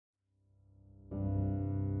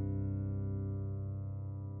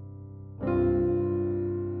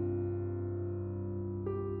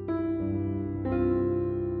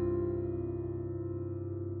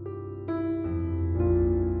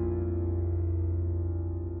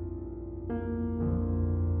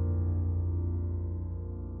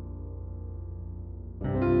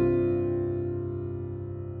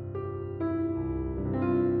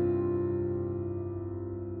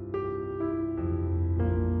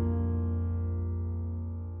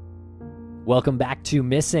Welcome back to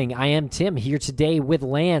Missing. I am Tim, here today with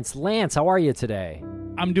Lance. Lance, how are you today?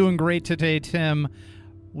 I'm doing great today, Tim.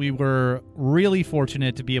 We were really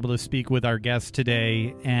fortunate to be able to speak with our guest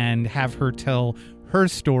today and have her tell her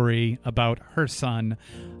story about her son.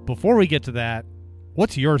 Before we get to that,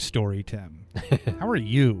 what's your story, Tim? How are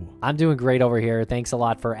you? I'm doing great over here. Thanks a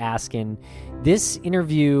lot for asking. This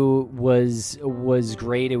interview was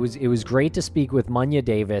great. It was great to speak with Munya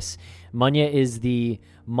Davis. Munya is the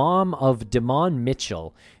mom of Damon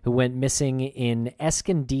Mitchell, who went missing in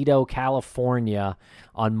Escondido, California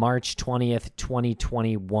on March 20th,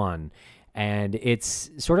 2021. And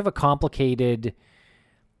it's sort of a complicated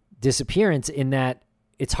disappearance in that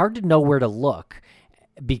it's hard to know where to look,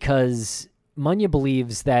 because Munya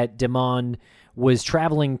believes that Damon was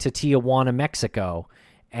traveling to Tijuana, Mexico,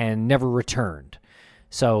 and never returned.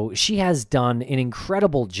 So she has done an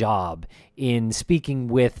incredible job in speaking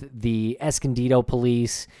with the Escondido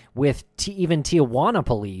police, with even Tijuana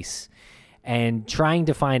police, and trying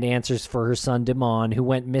to find answers for her son, Damon, who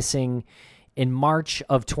went missing in March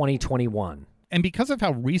of 2021. And because of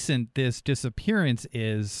how recent this disappearance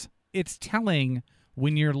is, it's telling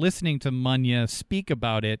when you're listening to Munya speak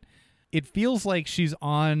about it. It feels like she's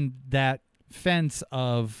on that fence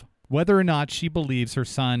of whether or not she believes her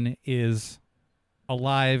son is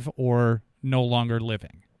alive or no longer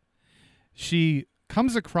living. She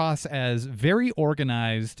comes across as very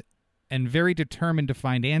organized and very determined to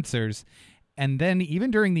find answers. And then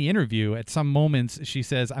even during the interview, at some moments, she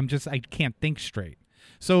says, I can't think straight.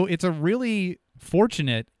 So it's a really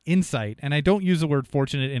fortunate insight. And I don't use the word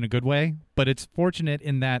fortunate in a good way, but it's fortunate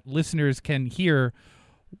in that listeners can hear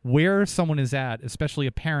where someone is at, especially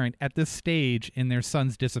a parent, at this stage in their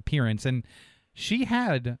son's disappearance. And she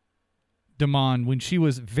had Damon when she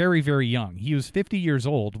was very, very young. He was 50 years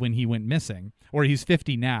old when he went missing, or he's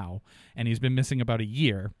 50 now, and he's been missing about a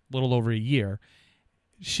year, a little over a year.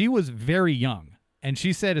 She was very young, and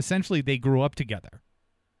she said essentially they grew up together.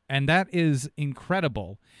 And that is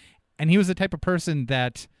incredible. And he was the type of person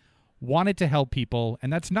that wanted to help people,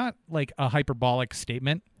 and that's not like a hyperbolic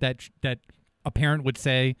statement that a parent would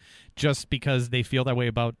say just because they feel that way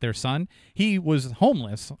about their son. He was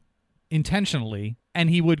homeless intentionally,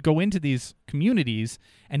 and he would go into these communities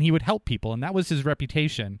and he would help people, and that was his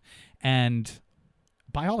reputation. And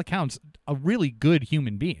by all accounts, a really good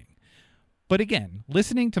human being. But again,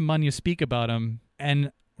 listening to Munya speak about him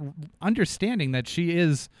and understanding that she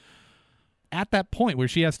is at that point where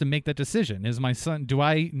she has to make that decision. Is my son, do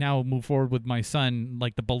I now move forward with my son,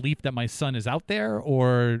 like the belief that my son is out there,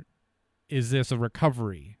 or is this a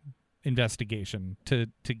recovery investigation to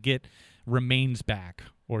get remains back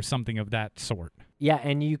or something of that sort? Yeah,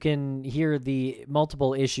 and you can hear the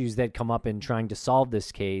multiple issues that come up in trying to solve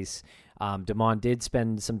this case. Damon did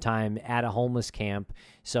spend some time at a homeless camp,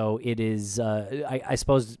 so it is, I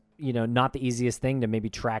suppose, not the easiest thing to maybe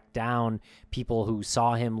track down people who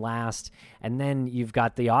saw him last. And then you've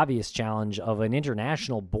got the obvious challenge of an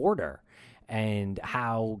international border and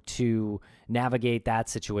how to navigate that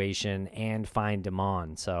situation and find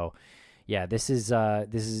Damon. So, yeah, this is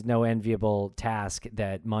no enviable task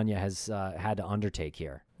that Munya has had to undertake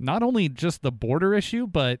here. Not only just the border issue,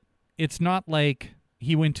 but it's not like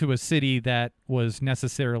he went to a city that was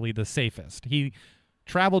necessarily the safest. He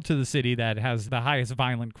traveled to the city that has the highest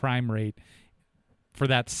violent crime rate for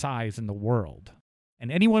that size in the world.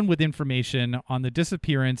 And anyone with information on the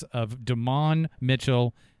disappearance of Damon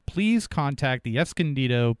Mitchell, please contact the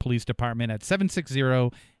Escondido Police Department at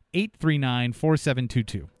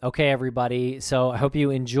 760-839-4722. Okay, everybody. So I hope you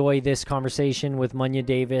enjoy this conversation with Munya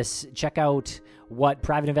Davis. Check out what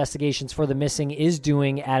Private Investigations for the Missing is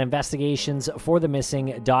doing at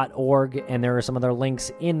investigationsforthemissing.org, and there are some other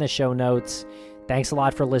links in the show notes. Thanks a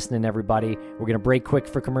lot for listening, everybody. We're going to break quick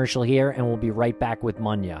for commercial here, and we'll be right back with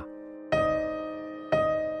Munya.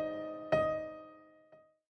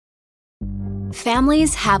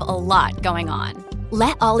 Families have a lot going on.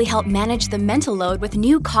 Let Ollie help manage the mental load with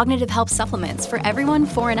new cognitive help supplements for everyone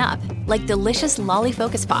 4 and up, like delicious Lolly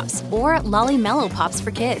Focus Pops or Lolly Mellow Pops for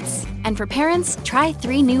kids. And for parents, try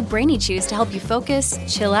 3 new Brainy Chews to help you focus,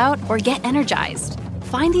 chill out, or get energized.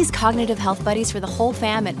 Find these cognitive health buddies for the whole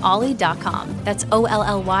fam at ollie.com. That's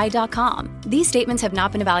OLLY.com. These statements have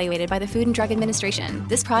not been evaluated by the Food and Drug Administration.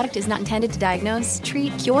 This product is not intended to diagnose,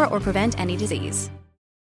 treat, cure, or prevent any disease.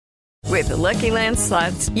 With the Lucky Land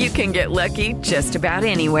Slots, you can get lucky just about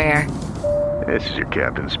anywhere. This is your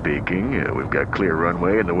captain speaking. We've got clear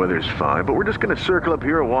runway and the weather's fine, but we're just going to circle up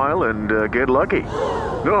here a while and get lucky.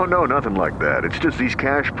 No, nothing like that. It's just these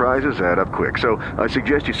cash prizes add up quick. So I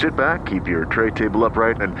suggest you sit back, keep your tray table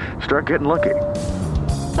upright, and start getting lucky.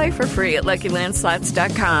 Play for free at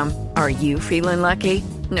LuckyLandSlots.com. Are you feeling lucky?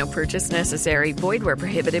 No purchase necessary. Void where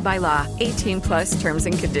prohibited by law. 18 plus terms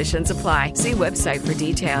and conditions apply. See website for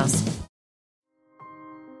details.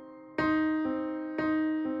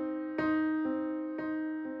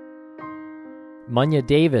 Munya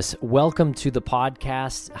Davis, welcome to the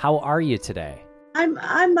podcast. How are you today? I'm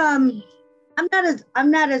not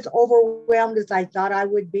as overwhelmed as I thought I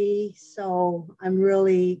would be, so I'm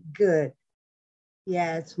really good.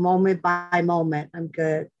 Yeah, it's moment by moment. I'm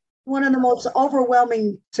good. One of the most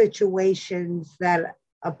overwhelming situations that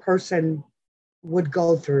a person would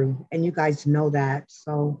go through, and you guys know that.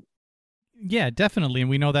 So Yeah, definitely. And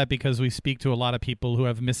we know that because we speak to a lot of people who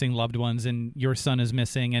have missing loved ones, and your son is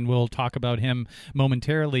missing, and we'll talk about him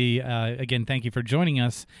momentarily. Again, thank you for joining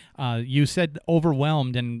us. You said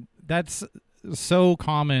overwhelmed, and that's so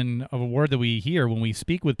common of a word that we hear when we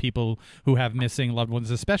speak with people who have missing loved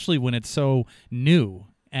ones, especially when it's so new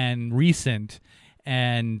and recent.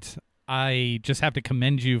 And I just have to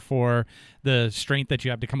commend you for the strength that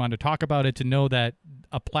you have to come on to talk about it, to know that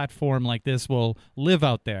a platform like this will live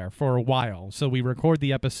out there for a while. So we record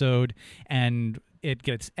the episode and it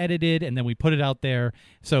gets edited and then we put it out there.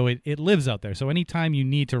 So it lives out there. So anytime you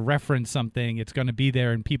need to reference something, it's going to be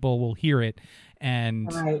there and people will hear it.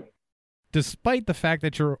 And right. Despite the fact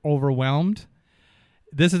that you're overwhelmed,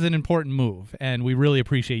 this is an important move and we really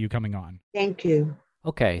appreciate you coming on. Thank you.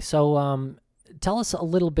 Okay, so tell us a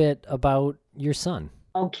little bit about your son.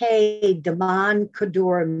 Okay, Damon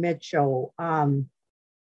Kadura Mitchell.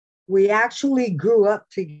 We actually grew up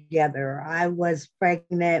together. I was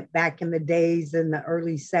pregnant back in the days in the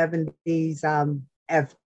early 70s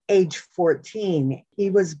at age 14. He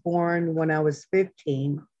was born when I was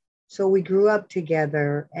 15. So we grew up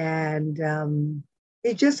together, and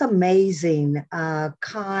it's just amazing,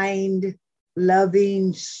 kind,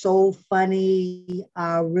 loving, so funny,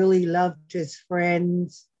 really loved his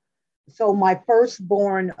friends. So my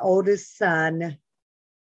firstborn oldest son,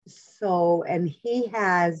 and he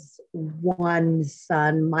has one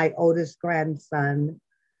son, my oldest grandson.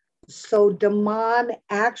 So Damon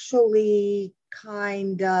actually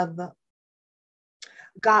kind of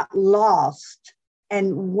got lost.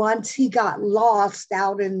 And once he got lost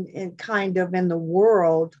out in kind of in the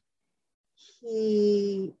world,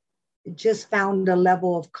 he just found a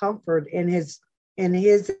level of comfort in his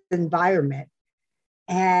environment.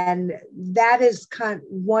 And that is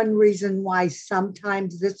one reason why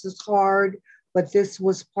sometimes this is hard, but this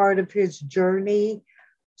was part of his journey.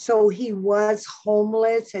 So he was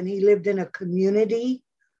homeless and he lived in a community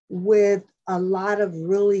with a lot of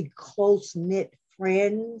really close-knit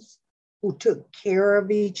friends who took care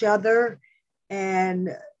of each other. And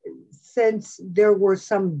since there were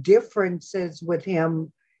some differences with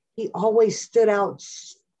him, he always stood out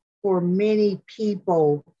for many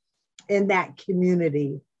people in that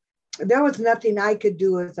community. There was nothing I could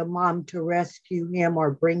do as a mom to rescue him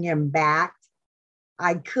or bring him back.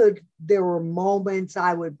 There were moments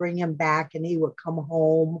I would bring him back and he would come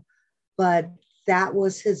home, but that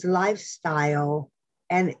was his lifestyle.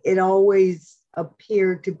 And it always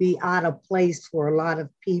appeared to be out of place for a lot of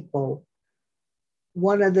people.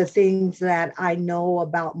 One of the things that I know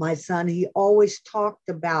about my son, he always talked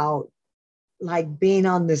about like being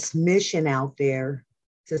on this mission out there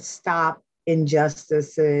to stop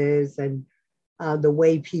injustices and the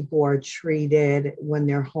way people are treated when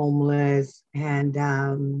they're homeless. And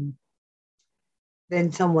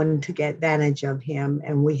then someone took advantage of him,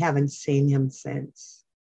 and we haven't seen him since.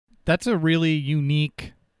 That's a really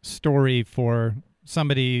unique story for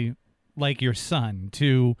somebody like your son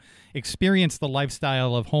to experience the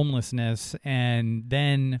lifestyle of homelessness and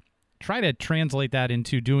then try to translate that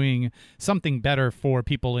into doing something better for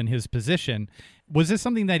people in his position. Was this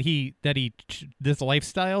something this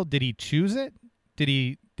lifestyle, did he choose it? Did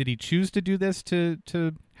he choose to do this to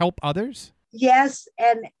help others? Yes,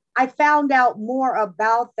 and I found out more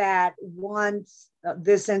about that once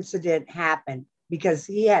this incident happened, because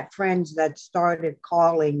he had friends that started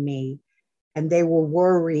calling me and they were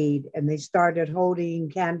worried and they started holding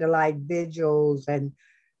candlelight vigils and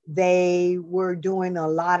they were doing a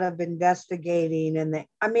lot of investigating. And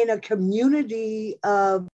a community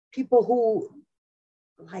of people who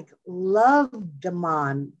love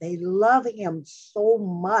Damon. They love him so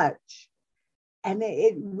much. And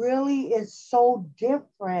it really is so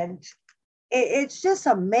different. It's just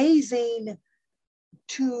amazing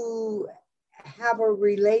to have a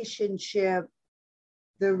relationship,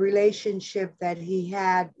 the relationship that he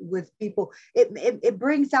had with people. It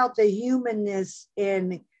brings out the humanness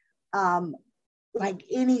in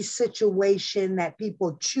any situation that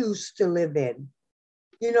people choose to live in.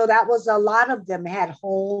 That was a lot of them had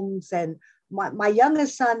homes and my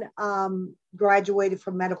youngest son graduated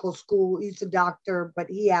from medical school. He's a doctor, but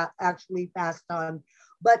he actually passed on.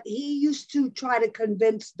 But he used to try to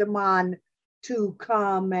convince Damon to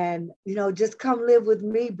come and, just come live with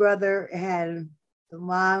me, brother. And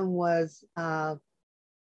Damon was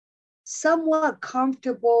somewhat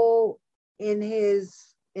comfortable in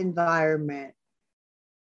his environment.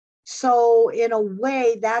 So in a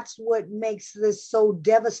way, that's what makes this so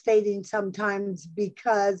devastating sometimes,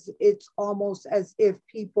 because it's almost as if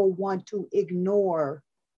people want to ignore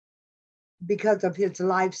because of his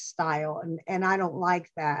lifestyle. And I don't like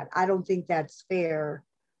that. I don't think that's fair,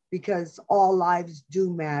 because all lives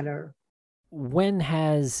do matter. When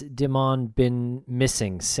has Damon been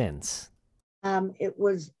missing since? It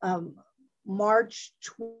was March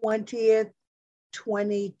 20th,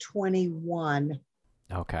 2021.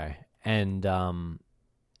 Okay. And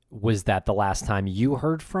was that the last time you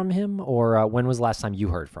heard from him, or when was the last time you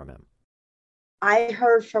heard from him? I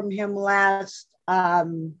heard from him last,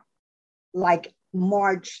 like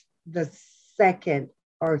March the 2nd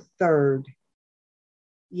or 3rd.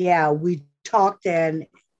 Yeah, we talked and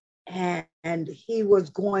he was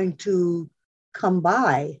going to come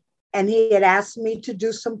by, and he had asked me to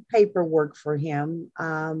do some paperwork for him.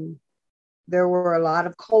 There were a lot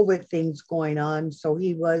of COVID things going on, so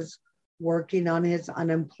he was working on his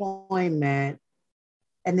unemployment.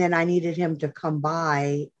 And then I needed him to come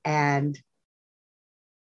by, and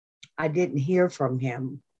I didn't hear from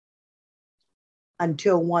him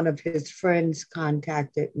until one of his friends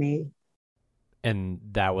contacted me. And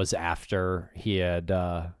that was after he had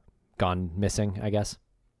gone missing, I guess?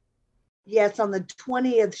 Yes, on the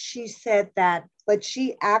 20th, she said that, but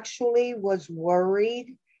she actually was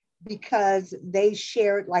worried because they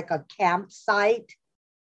shared like a campsite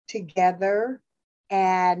together.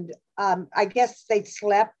 And I guess they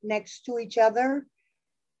slept next to each other.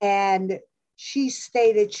 And she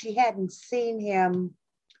stated she hadn't seen him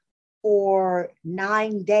for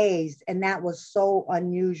 9 days. And that was so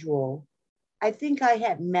unusual. I think I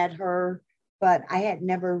had met her, but I had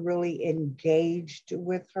never really engaged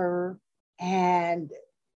with her. And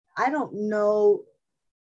I don't know,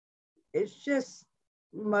 it's just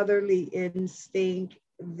motherly instinct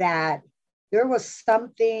that there was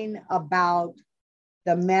something about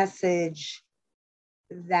the message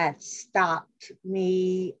that stopped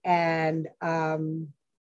me and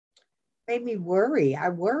made me worry. I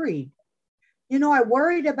worried. I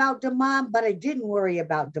worried about Damon, but I didn't worry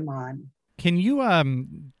about Damon. Can you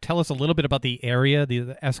tell us a little bit about the area,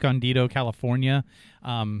 the Escondido, California,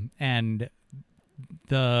 and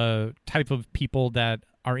the type of people that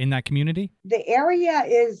are in that community? The area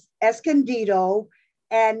is Escondido,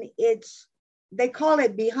 and they call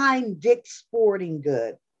it behind Dick's Sporting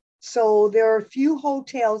Goods. So there are a few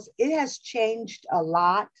hotels. It has changed a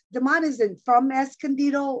lot. Damon isn't from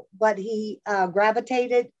Escondido, but he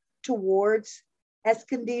gravitated towards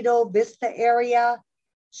Escondido Vista area.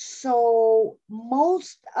 So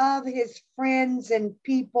most of his friends and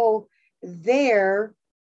people there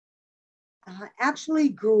actually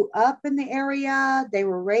grew up in the area. They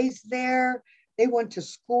were raised there. They went to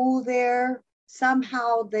school there.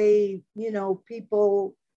 Somehow they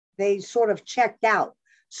sort of checked out.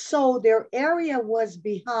 So their area was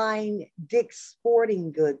behind Dick's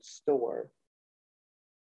Sporting Goods store.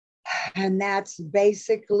 And that's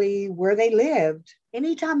basically where they lived.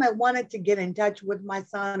 Anytime I wanted to get in touch with my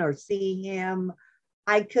son or see him,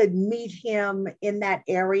 I could meet him in that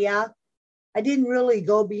area. I didn't really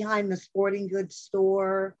go behind the sporting goods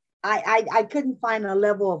store. I couldn't find a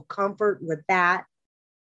level of comfort with that.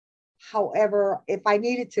 However, if I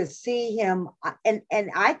needed to see him, and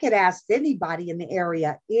I could ask anybody in the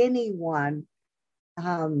area, anyone,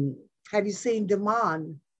 have you seen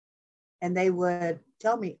Damon? And they would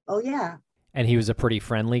tell me, oh, yeah. And he was a pretty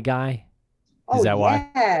friendly guy? Is that why?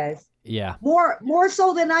 Yes. Yeah. More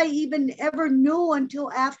so than I even ever knew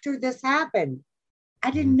until after this happened.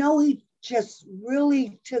 I didn't know he just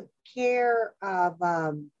really took care of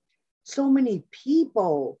so many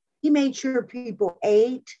people. He made sure people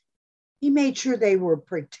ate. He made sure they were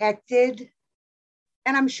protected.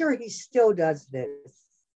 And I'm sure he still does this.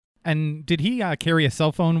 And did he carry a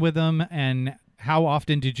cell phone with him? And how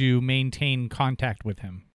often did you maintain contact with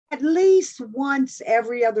him? At least once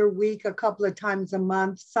every other week, a couple of times a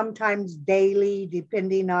month, sometimes daily,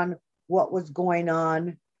 depending on what was going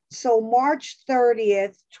on. So March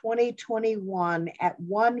 30th, 2021 at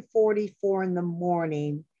 1:44 in the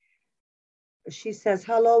morning, she says,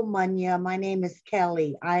 hello, Munya. My name is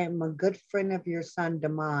Kelly. I am a good friend of your son,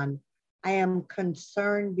 Damon. I am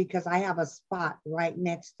concerned because I have a spot right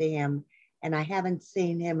next to him and I haven't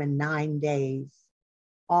seen him in 9 days.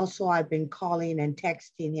 Also, I've been calling and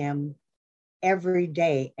texting him every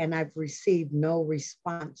day, and I've received no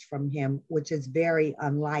response from him, which is very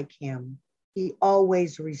unlike him. He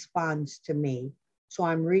always responds to me. So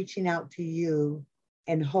I'm reaching out to you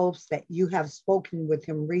in hopes that you have spoken with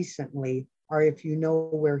him recently, or if you know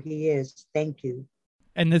where he is. Thank you.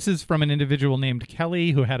 And this is from an individual named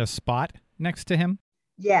Kelly who had a spot next to him?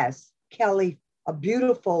 Yes, Kelly, a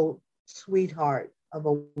beautiful sweetheart of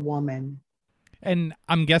a woman. And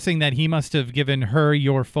I'm guessing that he must have given her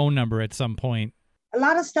your phone number at some point. A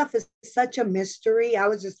lot of stuff is such a mystery. I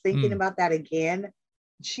was just thinking about that again.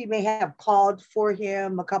 She may have called for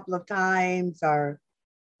him a couple of times,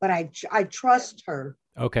 but I trust her.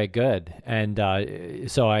 Okay, good. And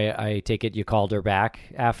so I take it you called her back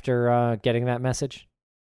after getting that message?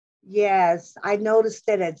 Yes, I noticed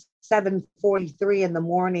it at 7:43 in the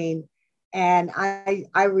morning, and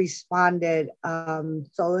I responded.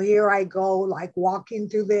 So here I go, like walking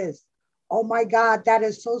through this. Oh my God, that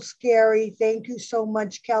is so scary. Thank you so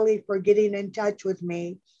much, Kelly, for getting in touch with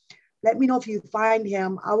me. Let me know if you find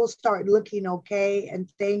him. I will start looking, okay? And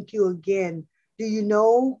thank you again. Do you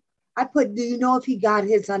know? Do you know if he got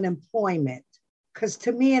his unemployment? Because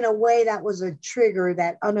to me, in a way, that was a trigger,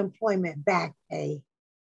 that unemployment back pay.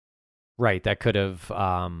 Right. That could have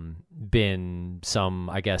been some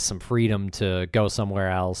freedom to go somewhere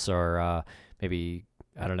else, or maybe,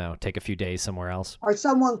 I don't know, take a few days somewhere else. Or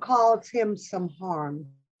someone caused him some harm.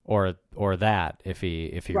 Or that if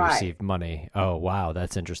he Right. received money. Oh, wow.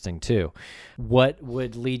 That's interesting too. What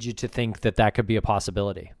would lead you to think that could be a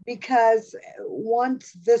possibility? Because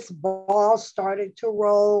once this ball started to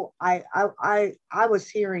roll, I was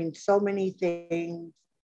hearing so many things.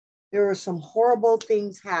 There were some horrible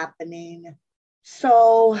things happening.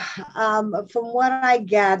 So, from what I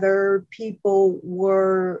gather, people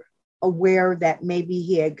were aware that maybe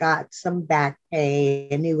he had got some back pay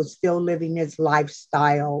and he was still living his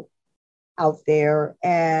lifestyle out there.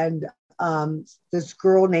 And this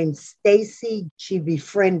girl named Stacy, she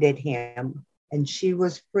befriended him, and she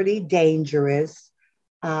was pretty dangerous.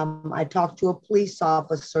 I talked to a police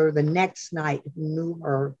officer the next night who knew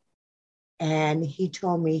her, and he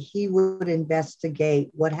told me he would investigate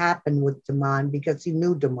what happened with Damon because he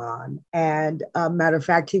knew Damon. And matter of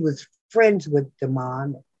fact, he was friends with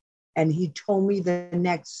Damon. And he told me the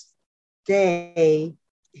next day,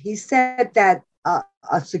 he said that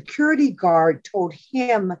a security guard told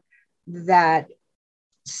him that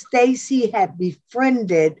Stacy had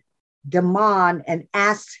befriended Damon and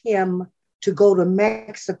asked him to go to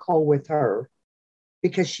Mexico with her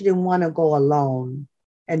because she didn't want to go alone.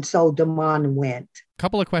 And so Damon went.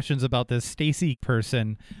 Couple of questions about this Stacy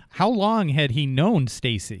person. How long had he known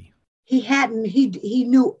Stacy? He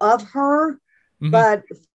knew of her, but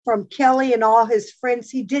from Kelly and all his friends,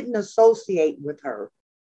 he didn't associate with her.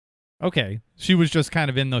 Okay. She was just kind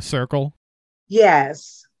of in the circle?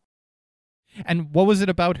 Yes. And what was it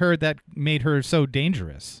about her that made her so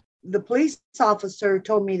dangerous? The police officer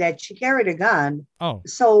told me that she carried a gun. Oh.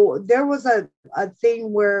 So there was a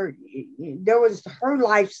thing where her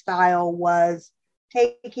lifestyle was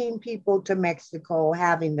taking people to Mexico,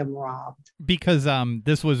 having them robbed. Because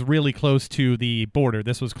this was really close to the border.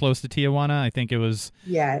 This was close to Tijuana. I think it was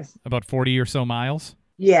about 40 or so miles.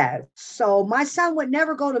 Yes. So my son would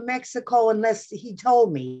never go to Mexico unless he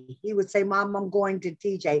told me. He would say, Mom, I'm going to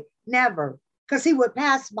TJ. Never. Because he would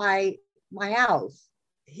pass by my house.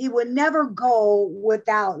 He would never go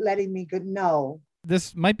without letting me know.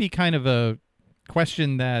 This might be kind of a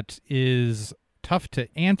question that is tough to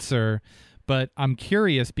answer, but I'm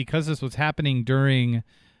curious because this was happening during,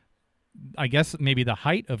 I guess, maybe the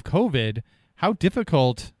height of COVID. How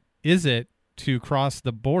difficult is it to cross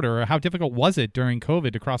the border? Or how difficult was it during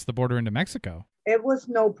COVID to cross the border into Mexico? It was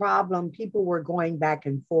no problem. People were going back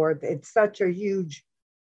and forth. It's such a huge,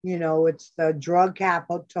 it's the drug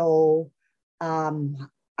capital.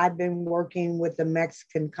 I've been working with the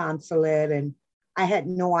Mexican consulate, and I had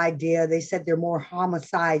no idea. They said there are more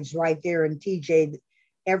homicides right there in TJ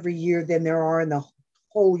every year than there are in the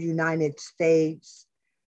whole United States.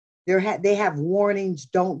 They have warnings,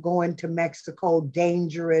 don't go into Mexico,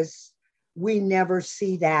 dangerous. We never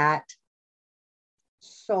see that.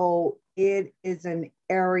 So it is an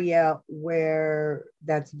area where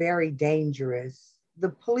that's very dangerous. The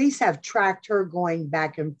police have tracked her going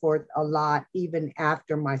back and forth a lot, even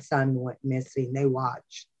after my son went missing. They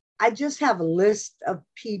watched. I just have a list of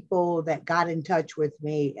people that got in touch with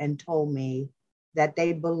me and told me that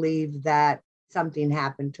they believe that something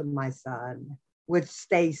happened to my son. With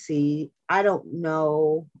Stacy, I don't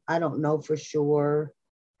know for sure.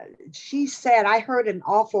 She said, I heard an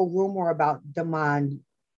awful rumor about Damon.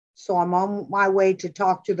 So I'm on my way to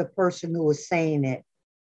talk to the person who was saying it.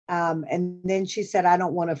 And then she said, I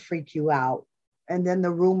don't want to freak you out. And then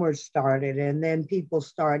the rumors started, and then people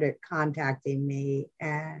started contacting me.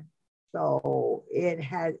 And so it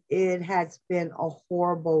has been a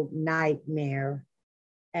horrible nightmare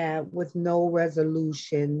with no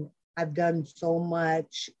resolution. I've done so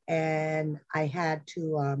much, and I had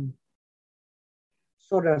to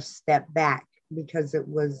sort of step back because it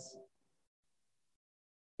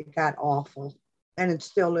got awful, and it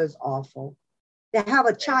still is awful. To have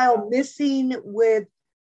a child missing with,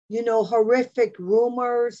 horrific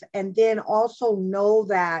rumors, and then also know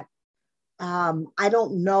that I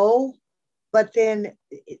don't know, but then,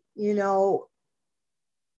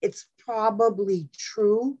 it's probably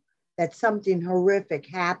true that something horrific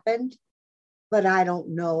happened, but I don't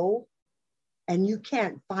know. And you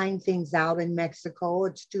can't find things out in Mexico.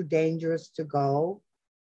 It's too dangerous to go.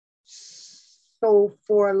 So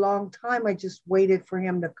for a long time, I just waited for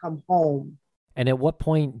him to come home. And at what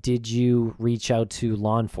point did you reach out to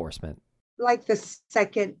law enforcement? Like the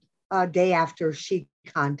second day after she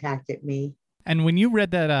contacted me. And when you read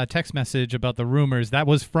that text message about the rumors, that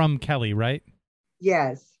was from Kelly, right?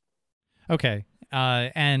 Yes. Okay.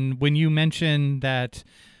 And when you mentioned that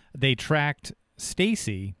they tracked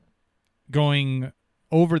Stacy going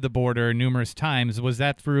over the border numerous times, was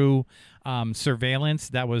that through surveillance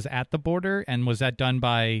that was at the border? And was that done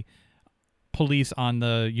by police on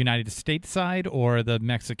the United States side or the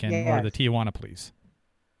Mexican or the Tijuana police?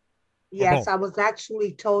 Yes, I was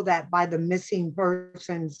actually told that by the missing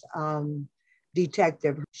persons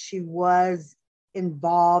detective. She was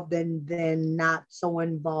involved and then not so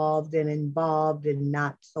involved and involved and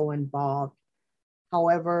not so involved.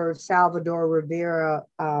 However, Salvador Rivera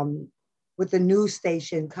with the news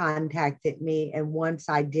station contacted me. And once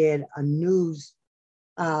I did a news,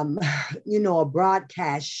 a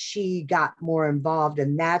broadcast, she got more involved.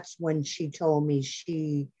 And that's when she told me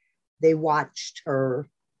they watched her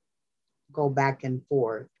go back and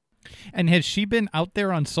forth. And has she been out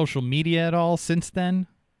there on social media at all since then?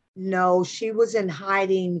 No, she was in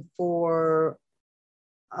hiding for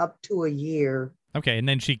up to a year. Okay, and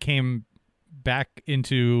then she came back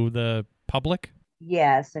into the public?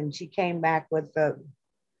 Yes, and she came back with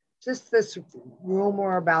just this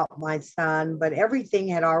rumor about my son, but everything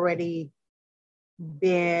had already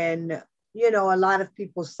been, a lot of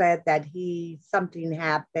people said that something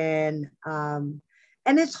happened. And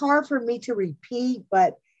it's hard for me to repeat,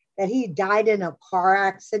 but that he died in a car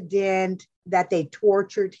accident, that they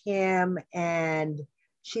tortured him, and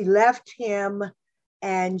she left him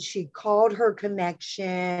and she called her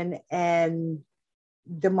connection, and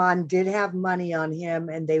Damon did have money on him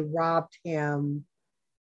and they robbed him.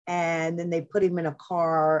 And then they put him in a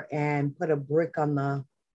car and put a brick on the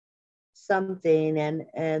something,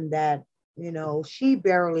 and that, she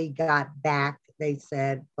barely got back, they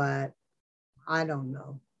said, but I don't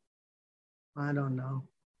know.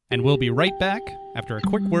 And we'll be right back after a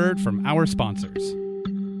quick word from our sponsors.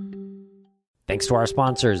 Thanks to our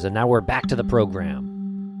sponsors, and now we're back to the program.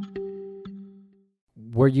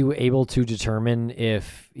 Were you able to determine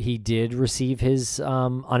if he did receive his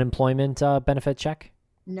unemployment benefit check?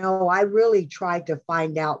 No, I really tried to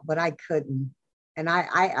find out, but I couldn't. And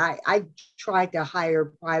I tried to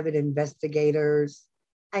hire private investigators.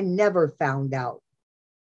 I never found out.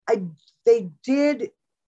 They did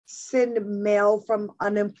send mail from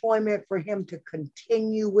unemployment for him to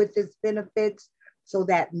continue with his benefits. So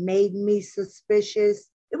that made me suspicious.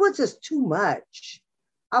 It was just too much.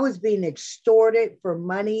 I was being extorted for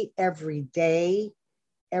money every day,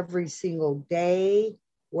 every single day,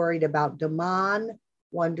 worried about Damon,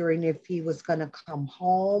 wondering if he was going to come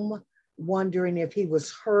home, wondering if he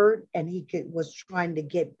was hurt and was trying to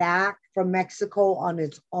get back from Mexico on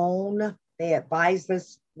his own. They advised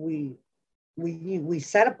us, we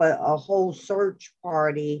set up a whole search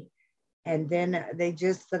party, and then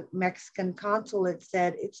the Mexican consulate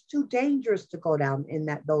said it's too dangerous to go down in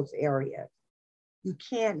those areas. You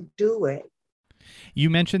can't do it.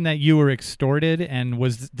 You mentioned that you were extorted, and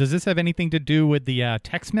does this have anything to do with the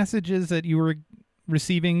text messages that you were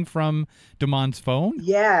receiving from Damon's phone?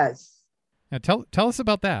 Yes. Now tell us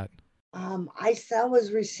about that. I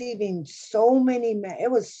was receiving so many.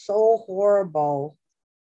 It was so horrible.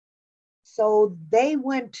 So they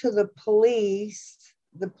went to the police.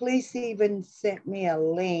 The police even sent me a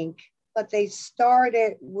link, but they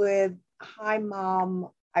started with, "Hi, Mom,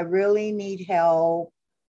 I really need help.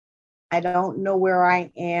 I don't know where I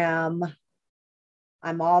am.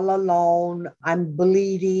 I'm all alone. I'm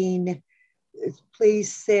bleeding.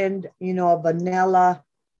 Please send, a vanilla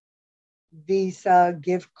Visa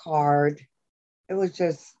gift card." It was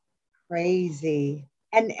just crazy.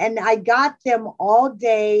 And I got them all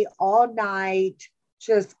day, all night,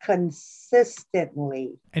 just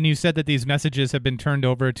consistently. And you said that these messages have been turned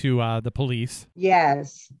over to the police.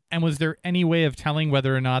 Yes. And was there any way of telling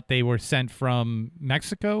whether or not they were sent from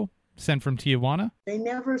Mexico, sent from Tijuana? They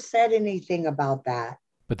never said anything about that.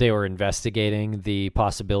 But they were investigating the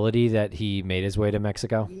possibility that he made his way to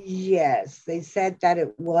Mexico? Yes. They said that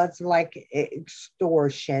it was like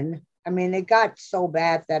extortion. I mean, it got so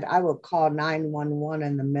bad that I would call 911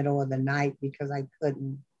 in the middle of the night because I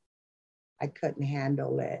couldn't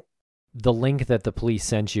handle it. The link that the police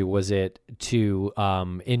sent you, was it to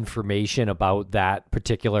information about that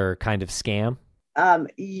particular kind of scam?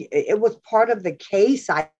 It was part of the case,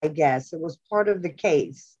 I guess. It was part of the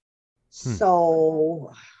case.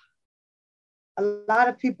 So a lot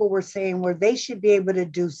of people were saying, well, they should be able to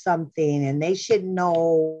do something and they should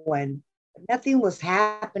know, and nothing was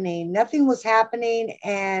happening.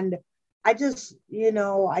 And I just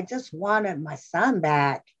wanted my son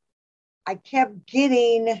back. I kept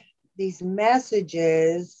getting these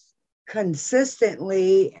messages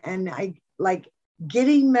consistently, and I like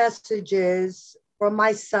getting messages from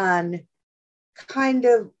my son, kind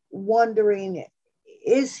of wondering,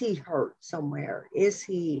 is he hurt somewhere? Is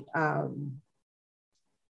he,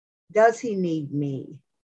 does he need me?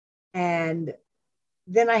 And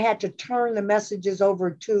then I had to turn the messages over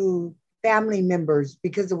to family members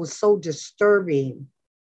because it was so disturbing.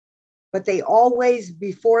 But they always,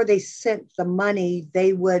 before they sent the money,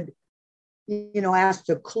 they would, ask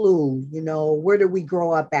the clue, where did we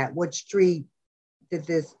grow up at? What street did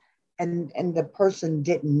this? And the person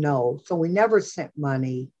didn't know. So we never sent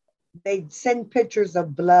money. They'd send pictures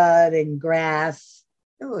of blood and grass.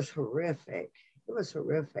 It was horrific. It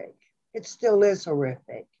still is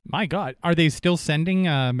horrific. My God. Are they still sending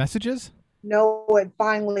messages? No, it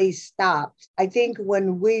finally stopped. I think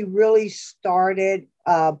when we really started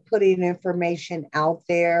putting information out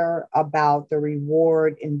there about the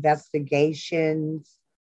reward investigations,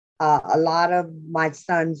 a lot of my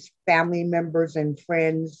son's family members and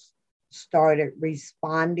friends started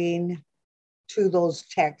responding to those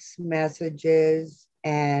text messages,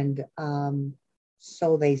 and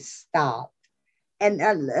so they stopped. And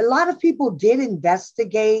a lot of people did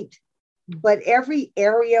investigate, but every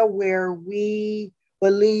area where we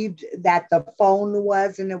believed that the phone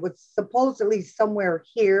was, and it was supposedly somewhere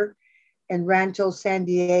here in Rancho San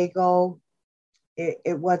Diego,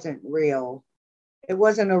 it wasn't real. It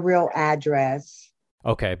wasn't a real address.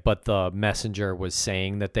 Okay, but the messenger was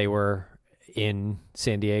saying that they were in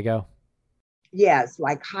San Diego? Yes,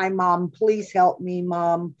 like, hi, Mom, please help me,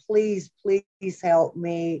 Mom. Please help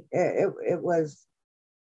me. It was,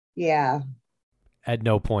 yeah. At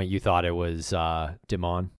no point you thought it was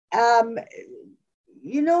Damon? In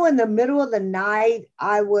the middle of the night,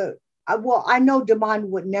 I know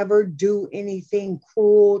Damon would never do anything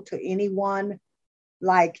cruel to anyone,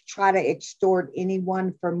 like try to extort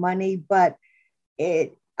anyone for money. But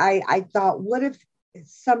I thought, what if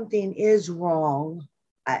something is wrong?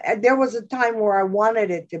 There was a time where I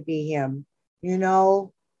wanted it to be him,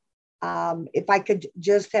 if I could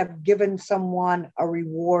just have given someone a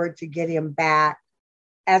reward to get him back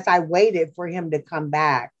as I waited for him to come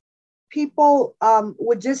back. People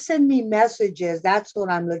would just send me messages. That's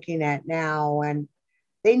what I'm looking at now. And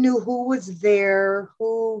they knew who was there,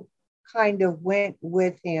 who kind of went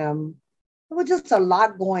with him. There was just a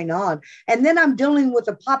lot going on. And then I'm dealing with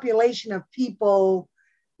a population of people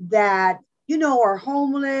that, are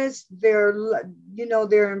homeless. They're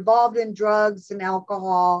involved in drugs and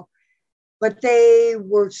alcohol, but they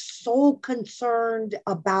were so concerned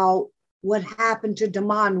about what happened to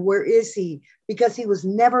Damon. Where is he? Because he was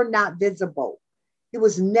never not visible. No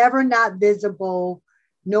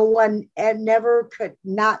one never could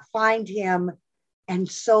not find him.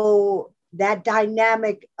 And so that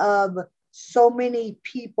dynamic of so many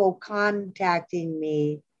people contacting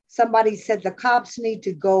me, somebody said the cops need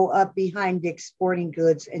to go up behind Dick's Sporting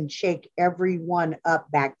Goods and shake everyone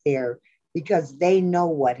up back there because they know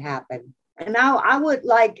what happened. And I would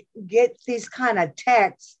get these kind of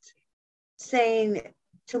texts saying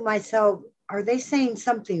to myself, are they saying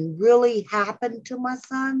something really happened to my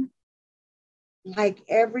son? Like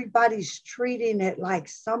everybody's treating it like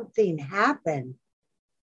something happened.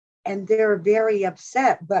 And they're very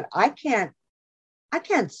upset, but I can't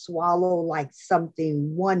swallow like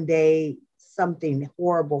something one day, something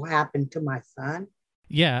horrible happened to my son.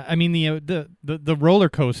 Yeah, I mean the roller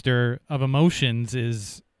coaster of emotions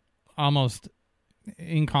is almost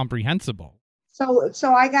incomprehensible.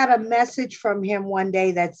 So I got a message from him one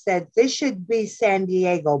day that said, this should be San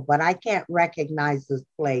Diego, but I can't recognize this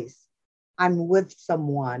place. I'm with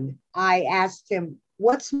someone, I asked him,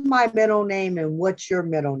 what's my middle name and what's your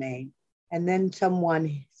middle name? And then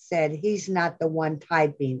someone said, he's not the one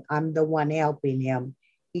typing. I'm the one helping him.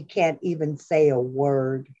 He can't even say a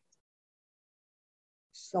word.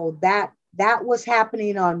 So that was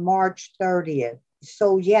happening on March 30th.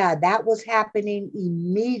 So yeah, that was happening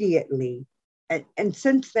immediately. And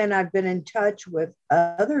since then, I've been in touch with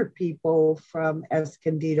other people from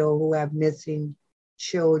Escondido who have missing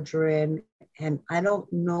children. And I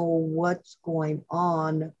don't know what's going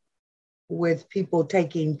on with people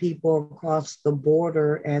taking people across the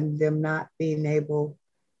border and them not being able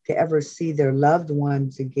to ever see their loved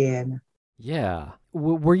ones again. Yeah.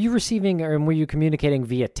 Were you receiving and were you communicating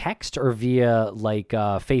via text or via like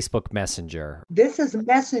Facebook Messenger? This is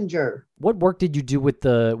Messenger. What work did you do with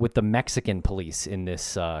the Mexican police in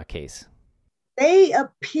this case? They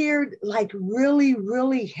appeared like really,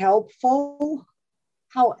 really helpful.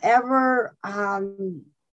 However,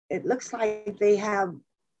 it looks like they have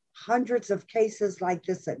hundreds of cases like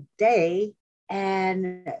this a day.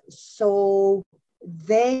 And so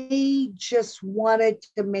they just wanted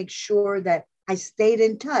to make sure that I stayed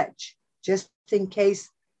in touch just in case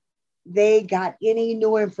they got any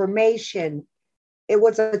new information. It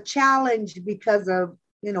was a challenge because of,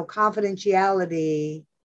 confidentiality,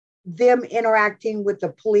 them interacting with the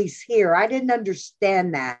police here. I didn't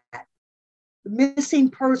understand that. The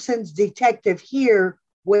missing persons detective here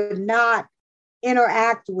would not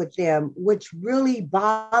interact with them, which really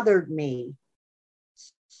bothered me.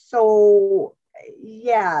 So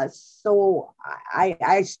yeah, so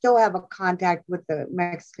I still have a contact with the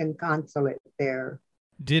Mexican consulate there.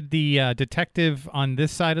 Did the detective on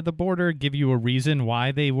this side of the border give you a reason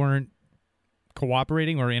why they weren't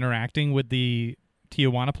cooperating or interacting with the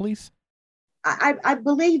Tijuana police? I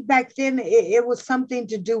believe back then it was something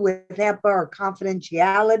to do with HIPAA or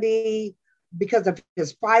confidentiality because of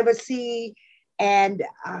his privacy. And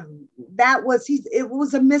it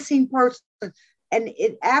was a missing person. And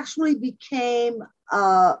it actually became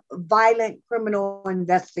a violent criminal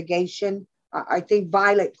investigation. I think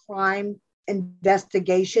violent crime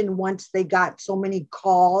investigation once they got so many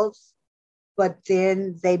calls, but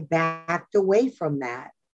then they backed away from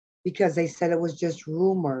that because they said it was just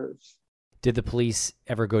rumors. Did the police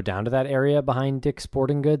ever go down to that area behind Dick's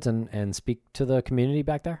Sporting Goods and speak to the community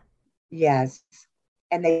back there? Yes.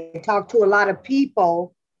 And they talked to a lot of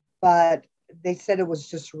people, but they said it was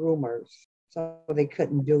just rumors. So they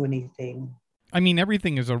couldn't do anything. I mean,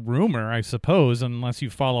 everything is a rumor, I suppose, unless you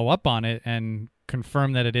follow up on it and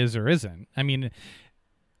confirm that it is or isn't. I mean,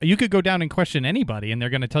 you could go down and question anybody and they're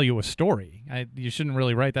going to tell you a story. You shouldn't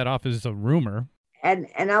really write that off as a rumor. And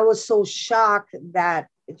I was so shocked that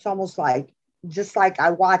it's almost like, just like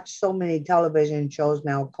I watch so many television shows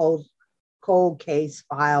now, cold case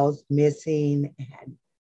files, missing. And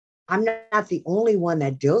I'm not the only one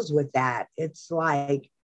that deals with that. It's like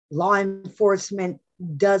law enforcement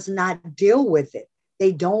does not deal with it.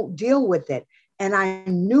 They don't deal with it. And I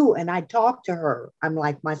knew, and I talked to her. I'm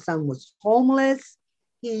like, my son was homeless.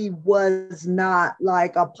 He was not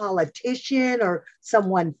like a politician or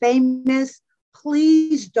someone famous.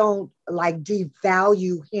 Please don't like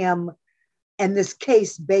devalue him and this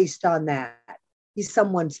case based on that. He's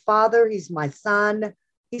someone's father. He's my son.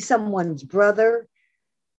 He's someone's brother.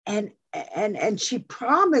 And she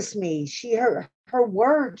promised me, her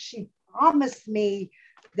word, she promised me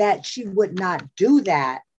that she would not do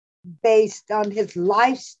that based on his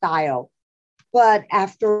lifestyle. But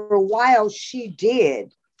after a while, she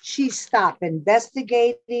did. She stopped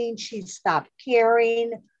investigating. She stopped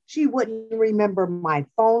caring. She wouldn't remember my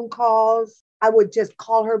phone calls. I would just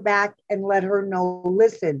call her back and let her know,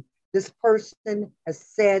 listen, this person has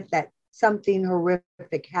said that something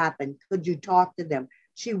horrific happened. Could you talk to them?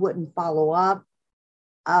 She wouldn't follow up.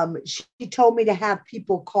 She told me to have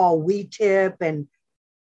people call WeTip, and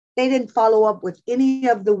they didn't follow up with any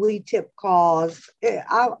of the WeTip calls.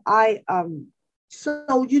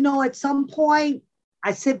 So, at some point,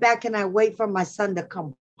 I sit back and I wait for my son to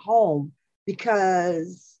come home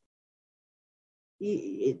because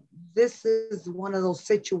this is one of those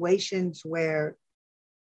situations where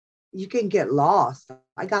you can get lost.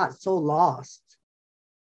 I got so lost.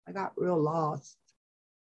 I got real lost.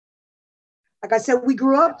 Like I said, we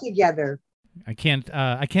grew up together. I can't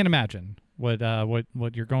imagine what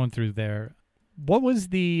you're going through there. What was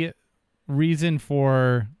the reason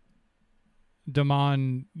for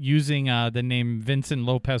Damon using the name Vincent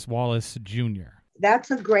Lopez Wallace Jr.?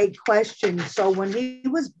 That's a great question. So when he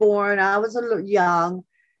was born, I was a little young,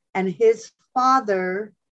 and his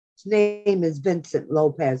father's name is Vincent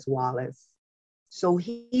Lopez Wallace. So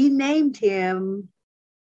he named him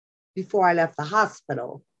before I left the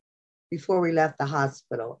hospital, before we left the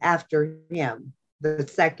hospital, after him, the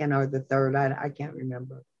second or the third, I can't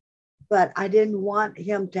remember. But I didn't want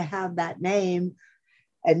him to have that name,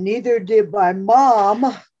 and neither did my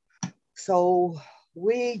mom. So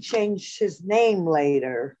we changed his name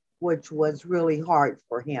later, which was really hard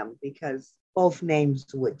for him because both names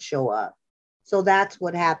would show up. So that's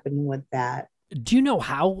what happened with that. Do you know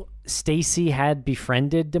how Stacy had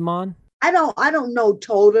befriended Damon? I don't know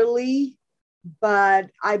totally,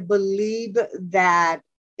 but I believe that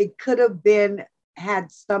it could have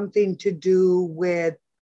had something to do with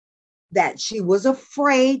that she was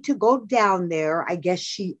afraid to go down there. I guess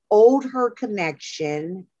she owed her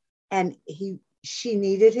connection and she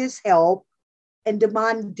needed his help. And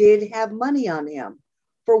Damon did have money on him.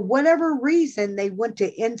 For whatever reason, they went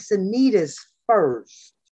to Encinitas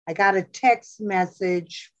first. I got a text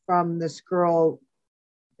message from this girl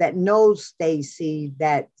that knows Stacy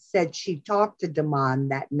that said she talked to Damon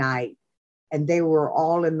that night and they were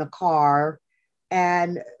all in the car.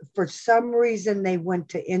 And for some reason, they went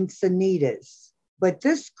to Encinitas. But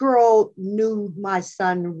this girl knew my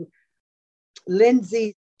son,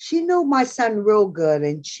 Lindsay. She knew my son real good,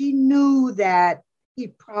 and she knew that he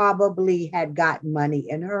probably had gotten money,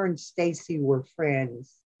 and her and Stacy were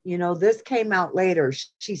friends. You know, this came out later.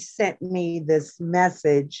 She sent me this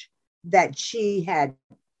message that she had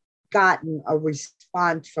gotten a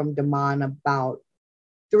response from Damon about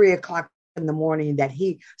 3:00 in the morning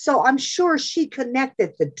so I'm sure she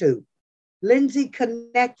connected the two. Lindsay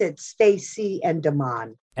connected Stacy and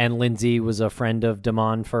Damon. And Lindsay was a friend of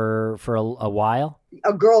Damon for a while?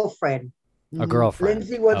 A girlfriend. A girlfriend.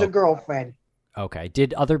 Lindsay was a girlfriend. Okay.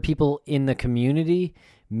 Did other people in the community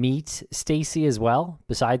meet Stacy as well,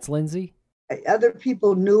 besides Lindsay? Other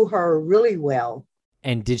people knew her really well.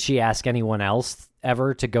 And did she ask anyone else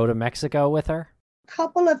ever to go to Mexico with her? A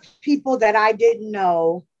couple of people that I didn't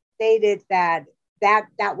know stated that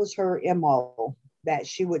was her MO, that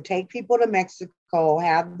she would take people to Mexico,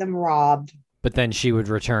 have them robbed. But then she would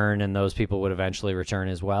return and those people would eventually return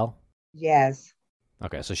as well? Yes.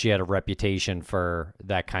 Okay, so she had a reputation for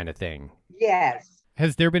that kind of thing. Yes.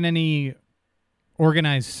 Has there been any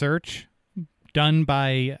organized search done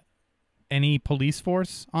by any police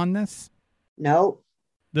force on this? No.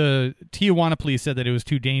 The Tijuana police said that it was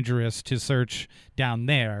too dangerous to search down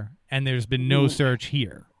there, and there's been no search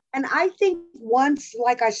here. And I think once,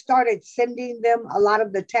 like, I started sending them a lot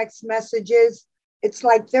of the text messages, it's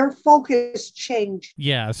like their focus changed.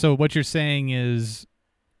 Yeah, so what you're saying is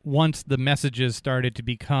once the messages started to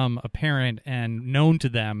become apparent and known to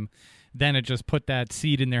them, then it just put that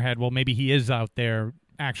seed in their head, well, maybe he is out there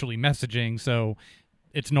actually messaging, so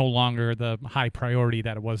it's no longer the high priority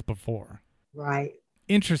that it was before. Right.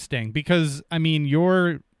 Interesting, because, I mean,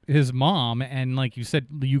 you're his mom, and like you said,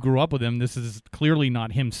 you grew up with him. This is clearly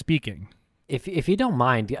not him speaking. If you don't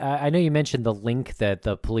mind, I know you mentioned the link that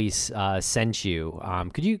the police sent you.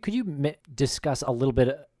 Could you discuss a little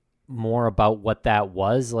bit more about what that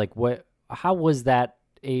was? Like, how was that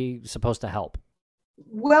supposed to help?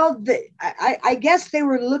 Well, I guess they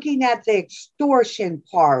were looking at the extortion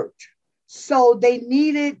part. So they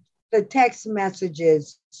needed the text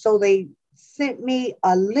messages. So they sent me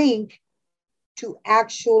a link to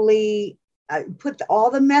actually put all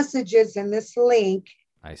the messages in this link.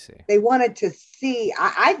 I see. They wanted to see.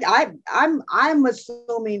 I'm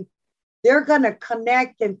assuming they're going to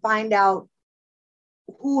connect and find out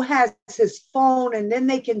who has his phone, and then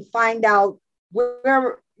they can find out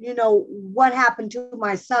where, what happened to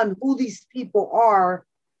my son, who these people are.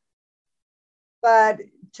 But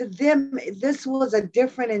to them, this was a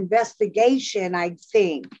different investigation, I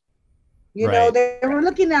think. They were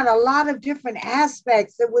looking at a lot of different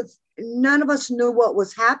aspects. None of us knew what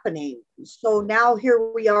was happening. So now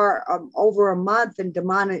here we are over a month, and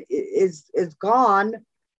Damon is gone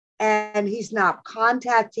and he's not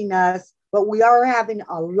contacting us, but we are having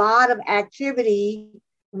a lot of activity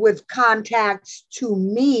with contacts to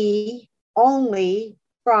me only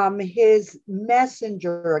from his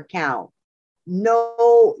messenger account.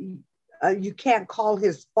 No, you can't call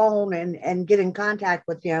his phone and get in contact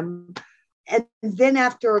with him. And then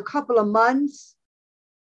after a couple of months,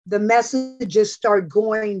 the messages start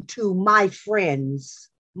going to my friends.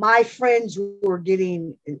 My friends were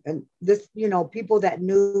getting this, people that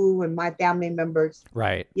knew, and my family members.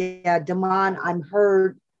 Right. Yeah, Damon, I'm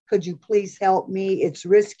hurt. Could you please help me? It's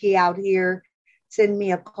risky out here. Send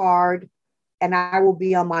me a card and I will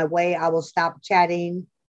be on my way. I will stop chatting.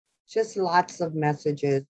 Just lots of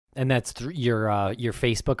messages. And that's your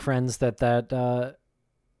Facebook friends that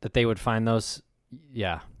they would find those.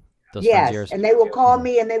 Yeah. Those friends of yours. And they will call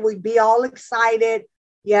me and they would be all excited.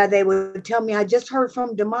 Yeah, they would tell me, I just heard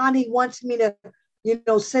from Damon. He wants me to,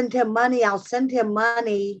 send him money. I'll send him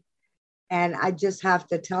money. And I just have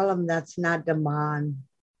to tell him that's not Damon.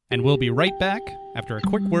 And we'll be right back after a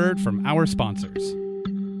quick word from our sponsors.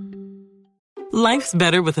 Life's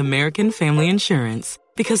better with American Family Insurance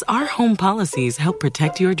because our home policies help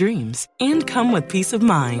protect your dreams and come with peace of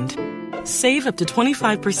mind. Save up to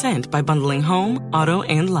 25% by bundling home, auto,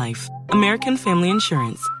 and life. American Family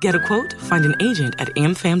Insurance. Get a quote, find an agent at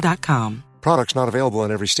amfam.com. Products not available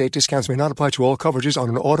in every state. Discounts may not apply to all coverages on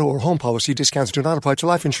an auto or home policy. Discounts do not apply to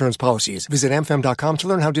life insurance policies. Visit amfam.com to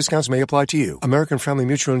learn how discounts may apply to you. American Family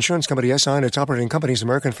Mutual Insurance Company, SI, and its operating companies,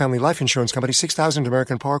 American Family Life Insurance Company, 6000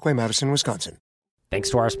 American Parkway, Madison, Wisconsin. Thanks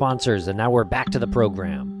to our sponsors, and now we're back to the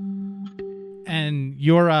program. And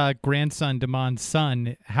your grandson, Damon's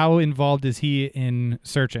son, how involved is he in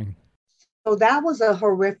searching? So that was a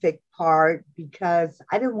horrific part because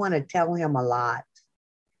I didn't want to tell him a lot.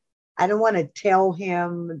 I didn't want to tell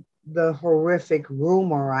him the horrific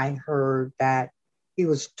rumor I heard that he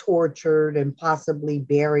was tortured and possibly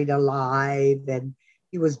buried alive, and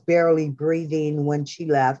he was barely breathing when she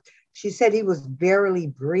left. She said he was barely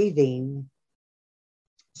breathing.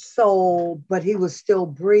 So, but he was still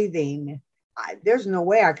breathing. There's no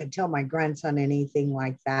way I could tell my grandson anything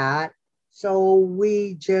like that. So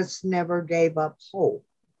we just never gave up hope.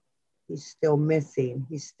 He's still missing.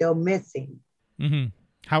 He's still missing. Mm-hmm.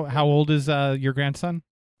 How old is your grandson?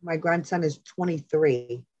 My grandson is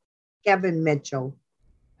 23, Kevin Mitchell.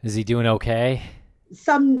 Is he doing okay?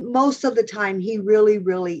 Most of the time he really,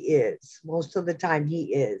 really is. Most of the time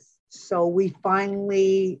he is. So we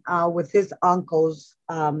finally, with his uncles,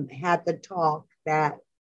 had the talk that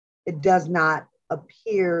it does not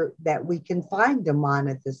appear that we can find Damon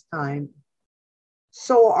at this time.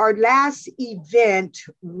 So our last event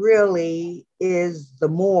really is the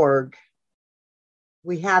morgue.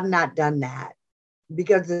 We have not done that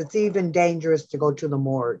because it's even dangerous to go to the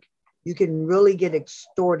morgue. You can really get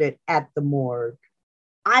extorted at the morgue.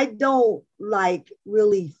 I don't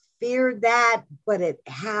really fear that, but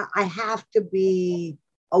I have to be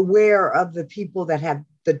aware of the people that have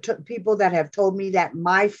people that have told me that.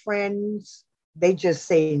 My friends, they just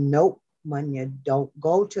say, nope, Munya, don't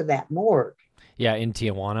go to that morgue. Yeah, in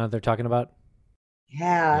Tijuana, they're talking about?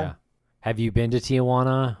 Yeah. Have you been to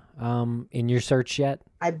Tijuana in your search yet?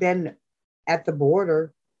 I've been at the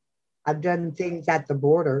border. I've done things at the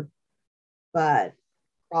border, but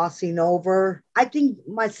crossing over, I think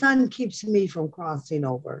my son keeps me from crossing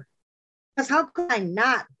over. Because how could I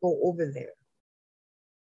not go over there?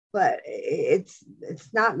 But it's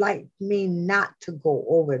not like me not to go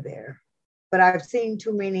over there. But I've seen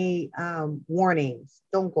too many warnings.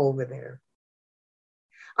 Don't go over there.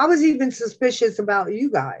 I was even suspicious about you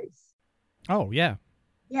guys. Oh, yeah.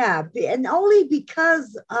 Yeah, and only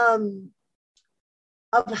because of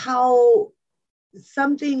how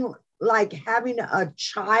something like having a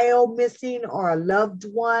child missing or a loved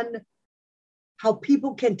one, how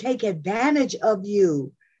people can take advantage of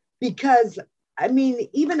you. Because, I mean,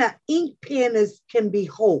 even an ink pen can be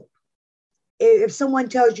hope. If someone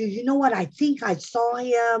tells you, you know what, I think I saw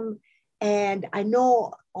him and I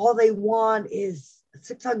know all they want is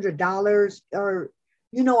 $600 or,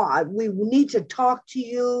 we need to talk to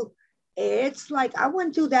you. It's like, I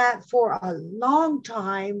went through that for a long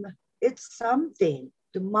time. It's something.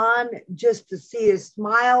 Damon, just to see his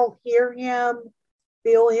smile, hear him,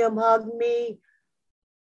 feel him hug me,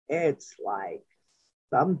 it's like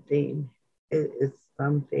something. It's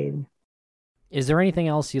something. Is there anything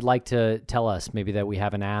else you'd like to tell us, maybe that we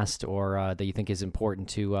haven't asked or that you think is important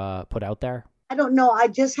to put out there? I don't know. I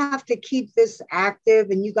just have to keep this active,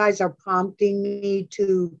 and you guys are prompting me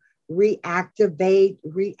to reactivate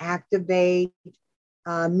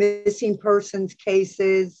missing persons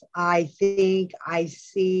cases. I think I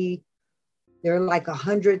see they're like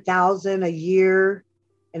 100,000 a year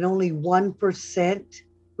and only 1%.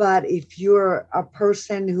 But if you're a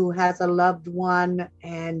person who has a loved one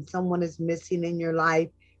and someone is missing in your life,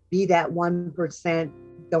 be that 1%,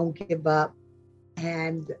 don't give up.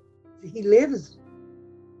 And he lives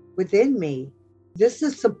within me. This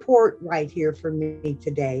is support right here for me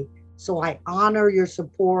today. So I honor your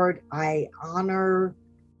support. I honor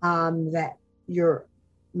that you're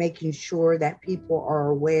making sure that people are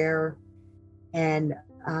aware. And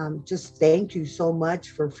just thank you so much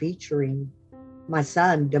for featuring my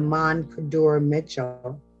son, Damon Kaddour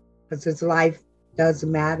Mitchell, because his life does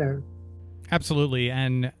matter. Absolutely.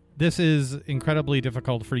 And this is incredibly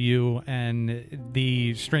difficult for you, and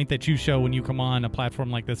the strength that you show when you come on a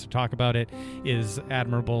platform like this to talk about it is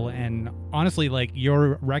admirable. And honestly, like,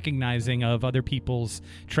 you're recognizing of other people's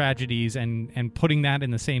tragedies and putting that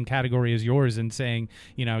in the same category as yours, and saying,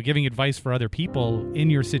 you know, giving advice for other people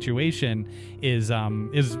in your situation is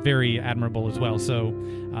very admirable as well.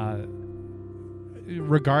 So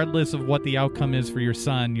regardless of what the outcome is for your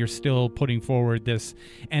son, you're still putting forward this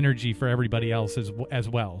energy for everybody else as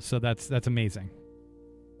well. So that's amazing.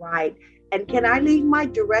 Right. And can I leave my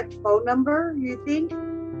direct phone number, you think?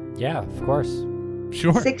 Yeah, of course.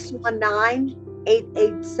 Sure.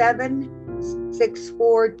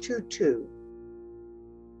 619-887-6422.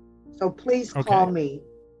 So please call me.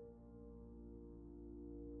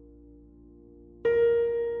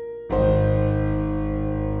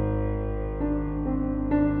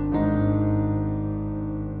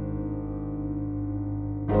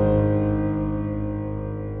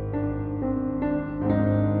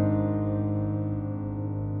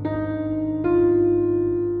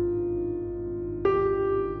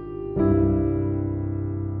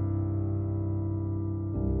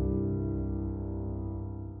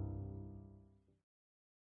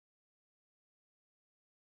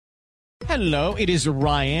 Hello, it is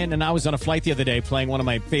Ryan, and I was on a flight the other day playing one of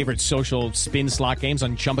my favorite social spin slot games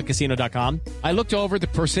on ChumbaCasino.com. I looked over at the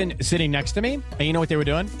person sitting next to me, and you know what they were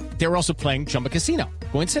doing? They were also playing Chumba Casino.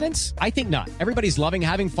 Coincidence? I think not. Everybody's loving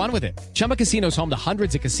having fun with it. Chumba Casino is home to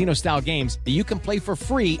hundreds of casino-style games that you can play for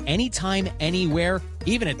free anytime, anywhere,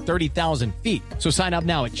 even at 30,000 feet. So sign up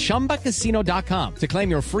now at ChumbaCasino.com to claim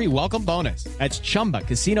your free welcome bonus. That's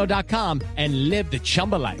ChumbaCasino.com and live the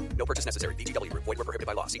Chumba life. No purchase necessary. VGW. Void where prohibited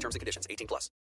by law. See terms and conditions. 18+.